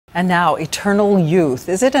And now, eternal youth.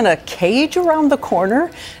 Is it in a cage around the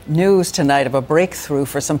corner? News tonight of a breakthrough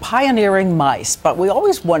for some pioneering mice. But we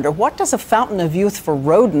always wonder, what does a fountain of youth for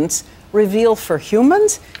rodents reveal for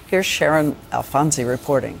humans? Here's Sharon Alfonsi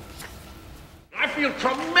reporting. I feel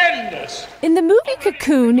tremendous. In the movie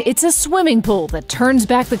Cocoon, it's a swimming pool that turns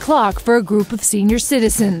back the clock for a group of senior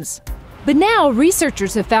citizens. But now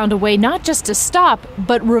researchers have found a way not just to stop,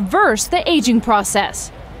 but reverse the aging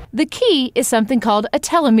process. The key is something called a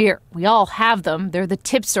telomere. We all have them. They're the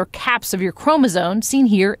tips or caps of your chromosome, seen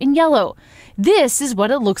here in yellow. This is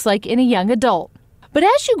what it looks like in a young adult. But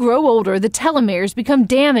as you grow older, the telomeres become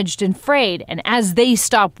damaged and frayed, and as they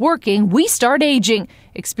stop working, we start aging,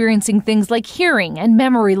 experiencing things like hearing and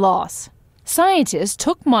memory loss. Scientists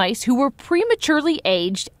took mice who were prematurely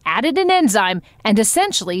aged, added an enzyme, and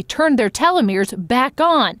essentially turned their telomeres back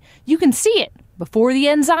on. You can see it before the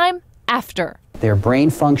enzyme, after. Their brain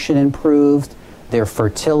function improved, their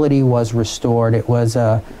fertility was restored. It was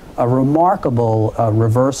a remarkable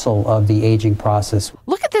reversal of the aging process.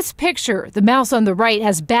 Look at this picture. The mouse on the right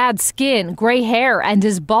has bad skin, gray hair, and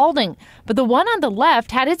is balding. But the one on the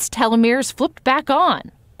left had its telomeres flipped back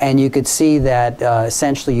on. And you could see that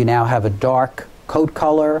essentially you now have a dark coat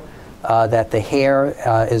color, that the hair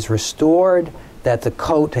is restored, that the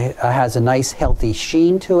coat has a nice healthy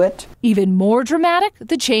sheen to it. Even more dramatic,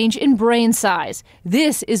 the change in brain size.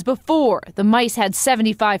 This is before. The mice had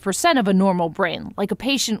 75% of a normal brain, like a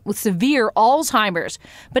patient with severe Alzheimer's.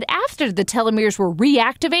 But after the telomeres were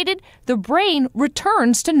reactivated, the brain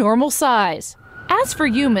returns to normal size. As for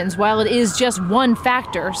humans, while it is just one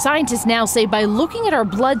factor, scientists now say by looking at our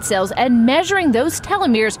blood cells and measuring those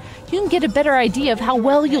telomeres, you can get a better idea of how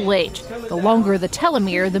well you'll age. The longer the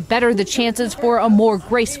telomere, the better the chances for a more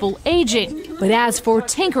graceful aging. But as for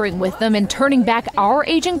tinkering with them and turning back our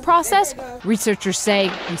aging process, researchers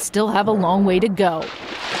say we still have a long way to go.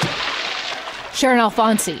 Sharon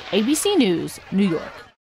Alfonsi, ABC News, New York.